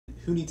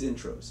Who needs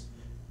intros?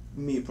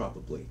 Me,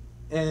 probably.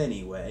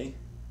 Anyway,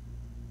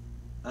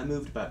 I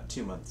moved about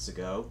 2 months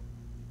ago,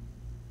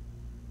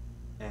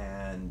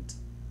 and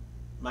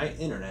my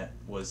internet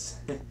was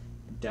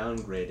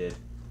downgraded,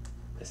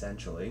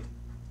 essentially.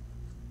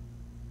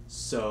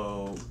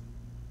 So,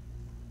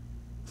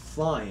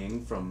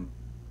 flying from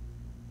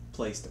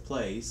place to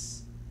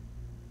place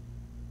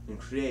in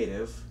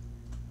creative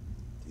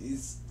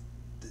is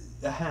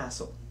a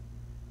hassle.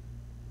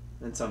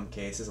 In some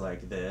cases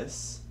like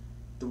this,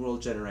 the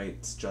world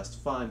generates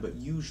just fine, but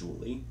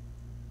usually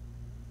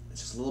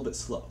it's just a little bit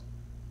slow.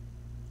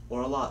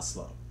 Or a lot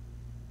slow,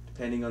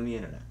 depending on the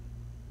internet.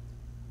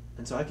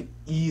 And so I could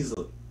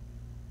easily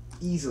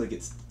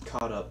get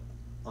caught up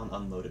on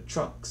unloaded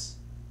trunks.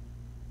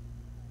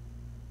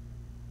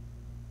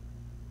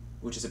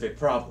 Which is a big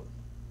problem.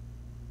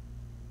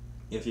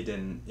 If you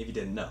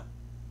didn't know.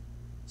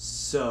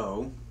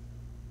 So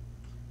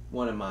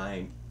one of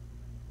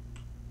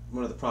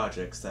the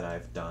projects that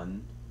I've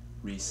done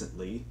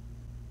recently,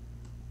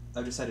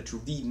 I've decided to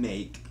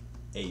remake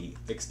a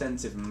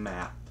extensive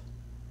map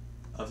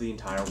of the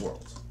entire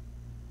world,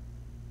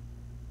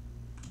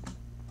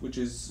 which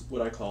is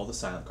what I call the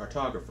silent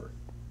cartographer,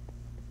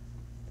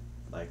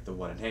 like the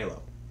one in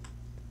Halo.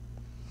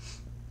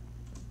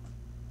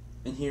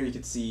 And here you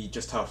can see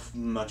just how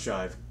much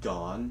I've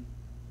gone,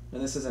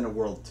 and this isn't a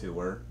world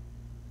tour,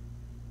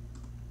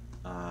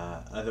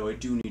 although I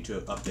do need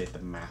to update the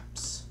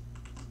maps.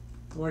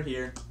 We're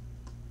here,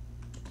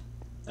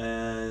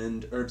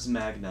 and Urbs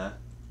Magna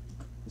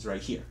is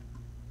right here,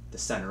 the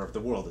center of the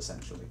world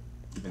essentially,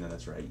 even though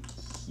that's right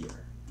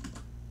here.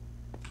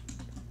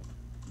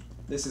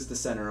 This is the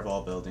center of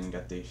all building. We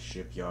got the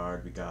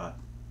shipyard, we got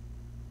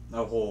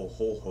a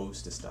whole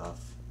host of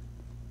stuff.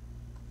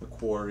 The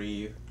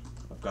quarry,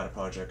 I've got a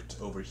project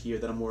over here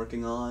that I'm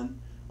working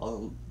on.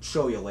 I'll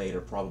show you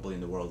later, probably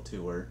in the world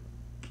tour,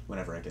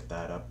 whenever I get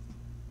that up.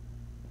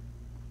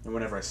 And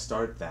whenever I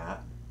start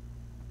that,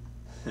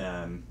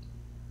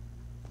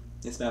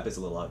 this map is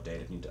a little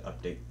outdated. I need to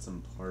update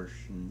some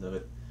portions of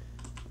it.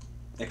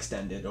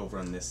 Extend it over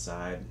on this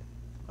side,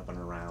 up and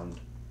around.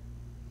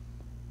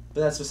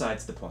 But that's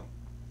besides the point.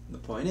 The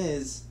point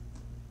is,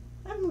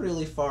 I'm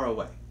really far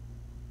away.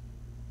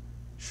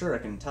 Sure, I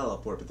can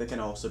teleport, but they can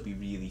also be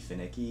really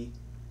finicky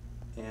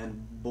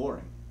and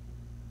boring.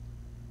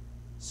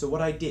 So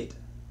what I did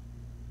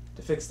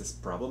to fix this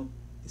problem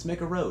is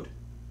make a road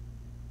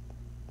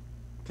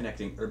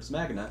connecting Urbs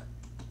Magna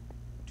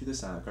to the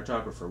silent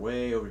cartographer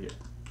way over here.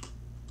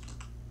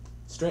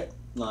 Straight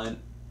line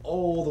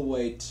all the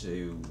way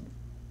to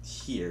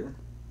here,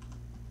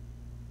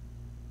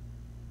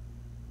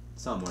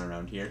 somewhere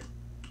around here,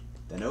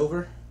 then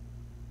over,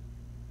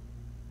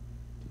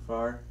 too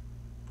far,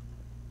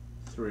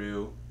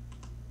 through,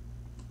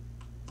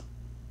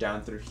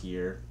 down through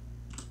here,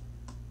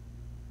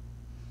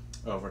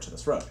 over to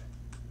this road.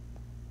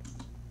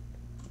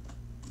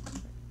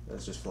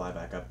 Let's just fly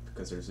back up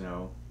because there's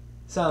no...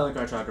 Silent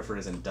cartographer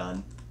isn't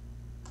done.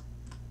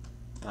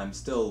 I'm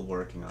still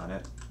working on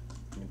it.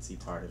 You can see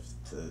part of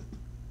the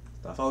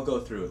stuff. I'll go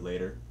through it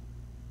later.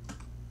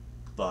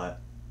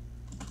 But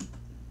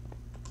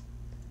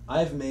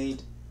I've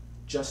made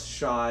just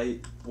shy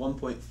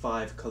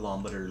 1.5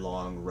 kilometer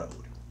long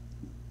road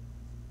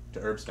to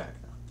Urbs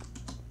Magna,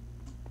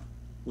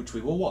 which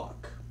we will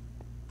walk.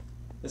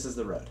 This is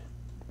the road.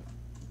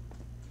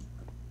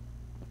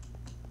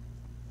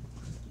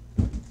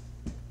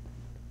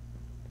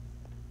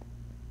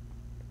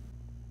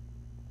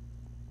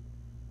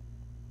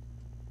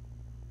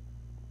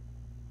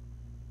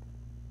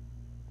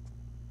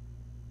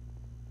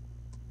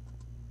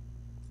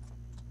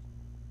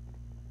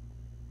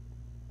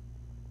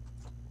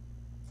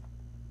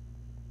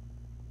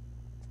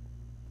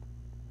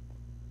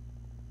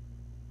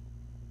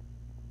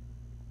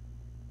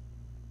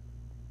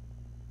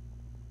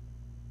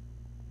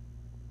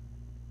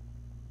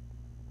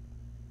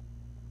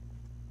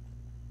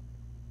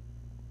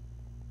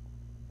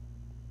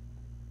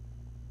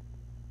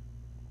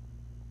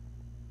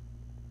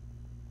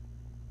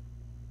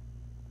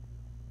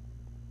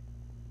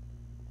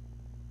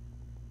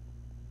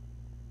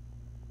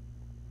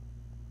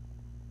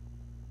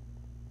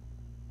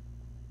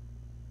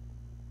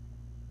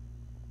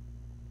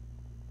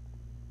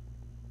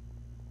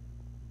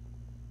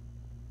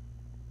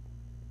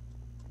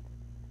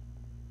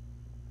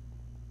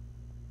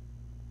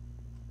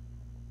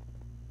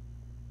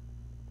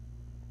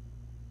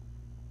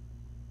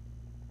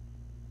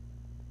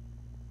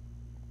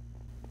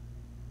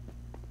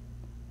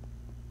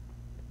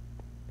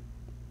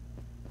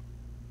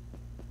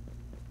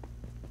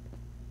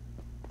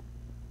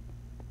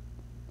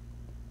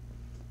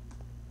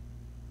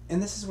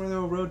 And this is where the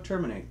road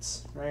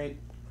terminates, right?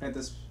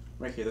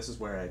 Right here, this is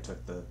where I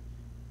took the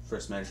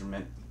first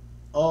measurement.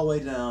 All the way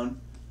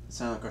down, the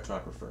silent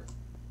cartographer.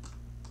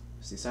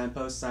 See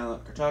signpost,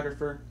 silent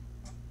cartographer,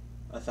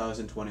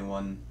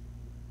 1021.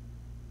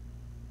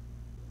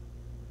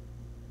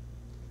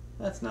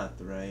 That's not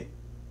the right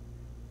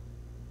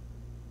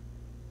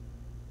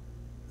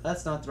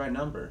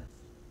number.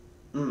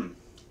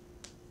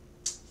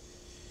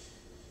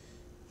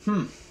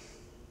 The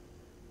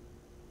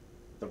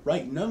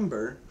right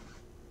number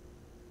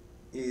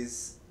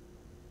is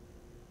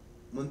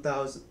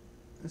 1,000.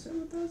 Is that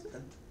 1,000?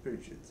 I'm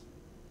pretty sure it's...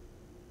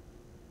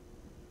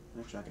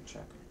 Actually, I can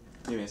check.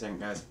 Give me a second,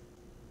 guys.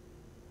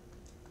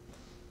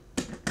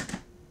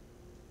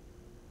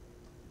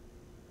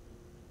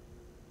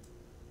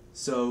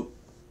 So,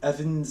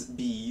 Evans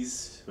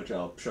Bees, which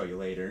I'll show you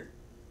later,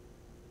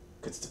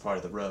 because it's a part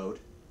of the road,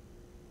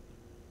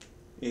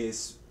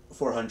 is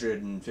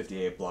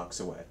 458 blocks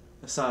away.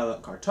 A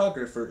silent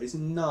cartographer is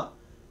not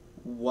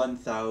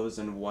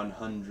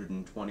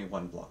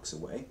 1,121 blocks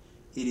away.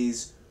 It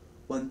is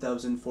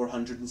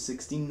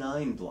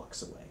 1,469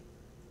 blocks away.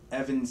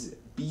 Evans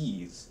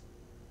Bees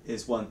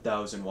is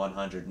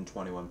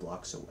 1,121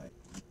 blocks away.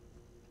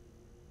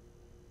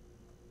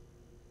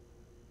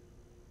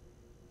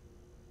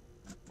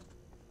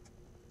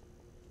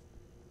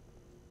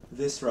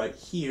 This right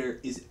here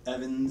is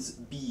Evans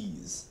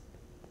Bees.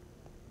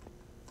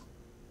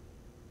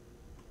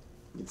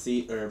 You can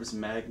see Herbs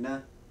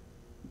Magna,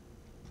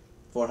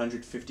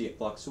 458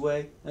 blocks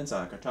away, and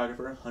Silent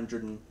Cartographer,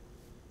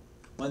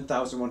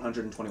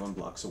 1,121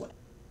 blocks away.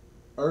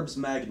 Herbs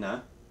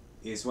Magna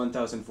is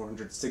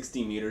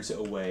 1,460 meters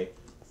away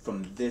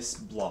from this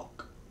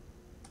block,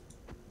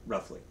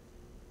 roughly.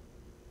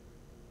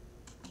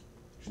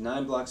 It's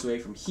 9 blocks away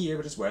from here,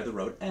 which is where the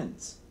road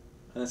ends,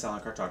 and the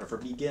Silent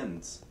Cartographer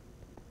begins.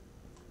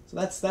 So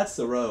that's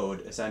the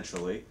road,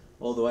 essentially,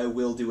 although I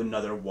will do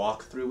another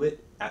walk through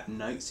it at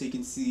night so you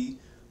can see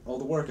all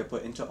the work I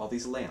put into all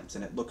these lamps,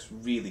 and it looks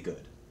really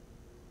good.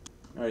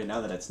 Alright, now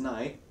that it's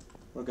night,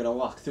 we're gonna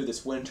walk through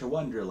this winter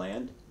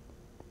wonderland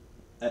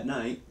at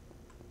night.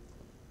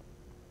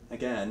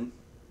 Again.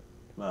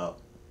 Well,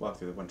 walk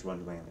through the winter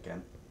wonderland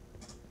again.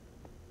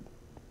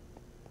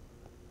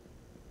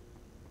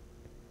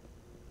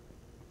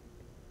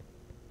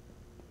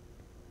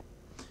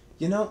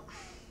 You know,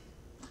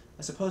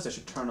 I suppose I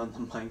should turn on the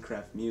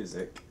Minecraft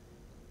music.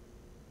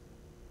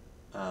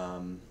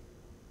 Because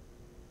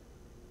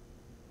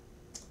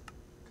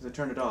I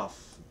turned it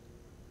off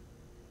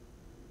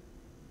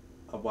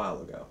a while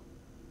ago.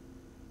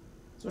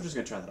 So I'm just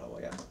going to turn that all the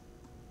way up.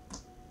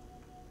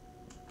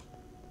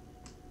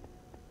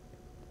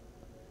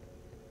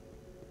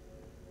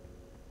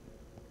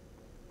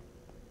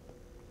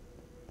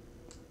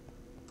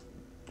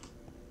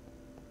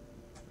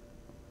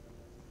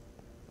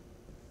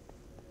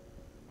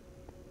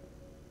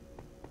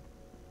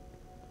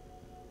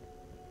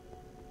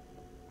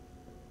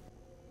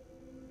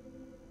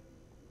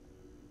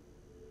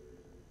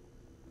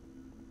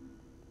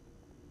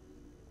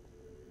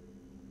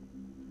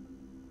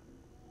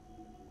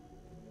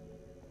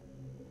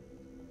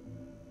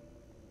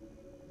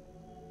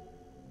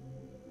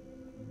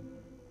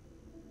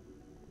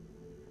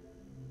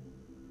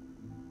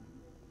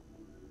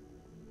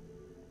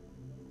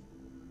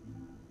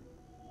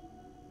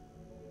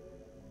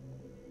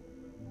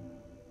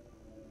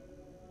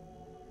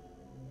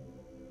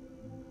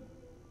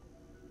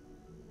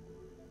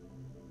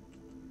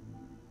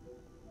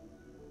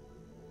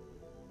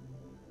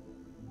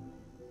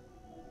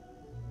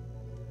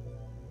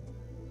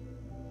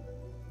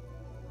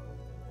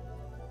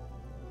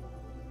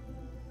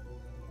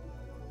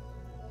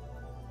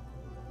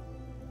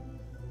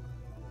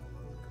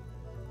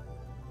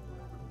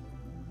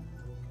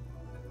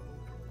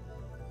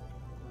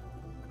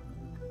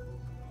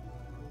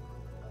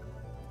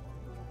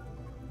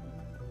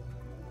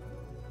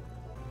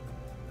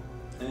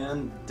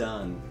 And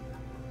done.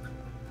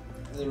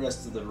 The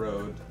rest of the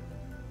road,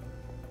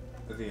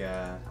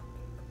 the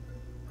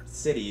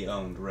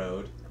city-owned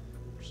road,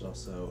 which is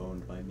also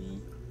owned by me,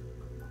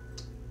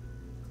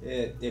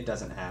 it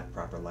doesn't have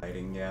proper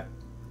lighting yet.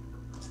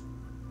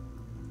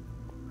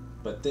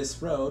 But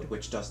this road,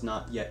 which does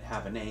not yet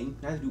have a name,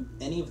 neither do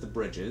any of the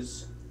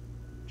bridges,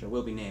 which I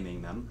will be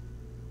naming them,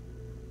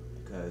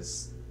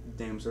 because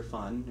names are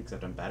fun,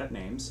 except I'm bad at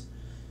names.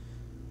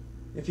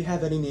 If you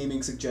have any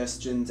naming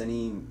suggestions,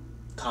 any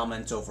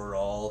comments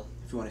overall,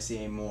 if you want to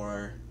see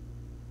more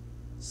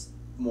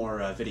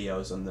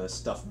videos on the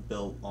stuff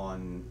built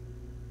on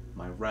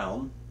my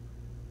realm,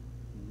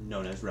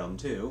 known as Realm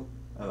 2,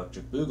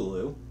 Electric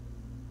Boogaloo,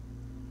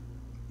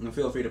 and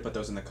feel free to put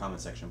those in the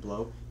comment section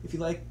below. If you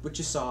like what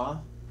you saw,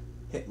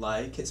 hit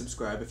like, hit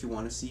subscribe if you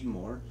want to see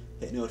more,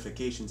 hit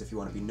notifications if you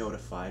want to be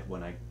notified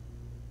when I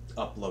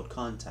upload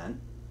content.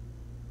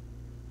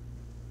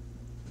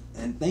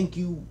 And thank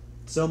you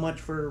so much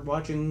for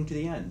watching to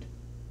the end,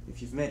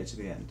 if you've made it to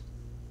the end.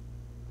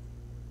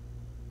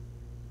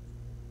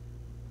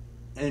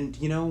 And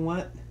you know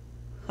what?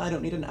 I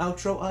don't need an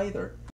outro either.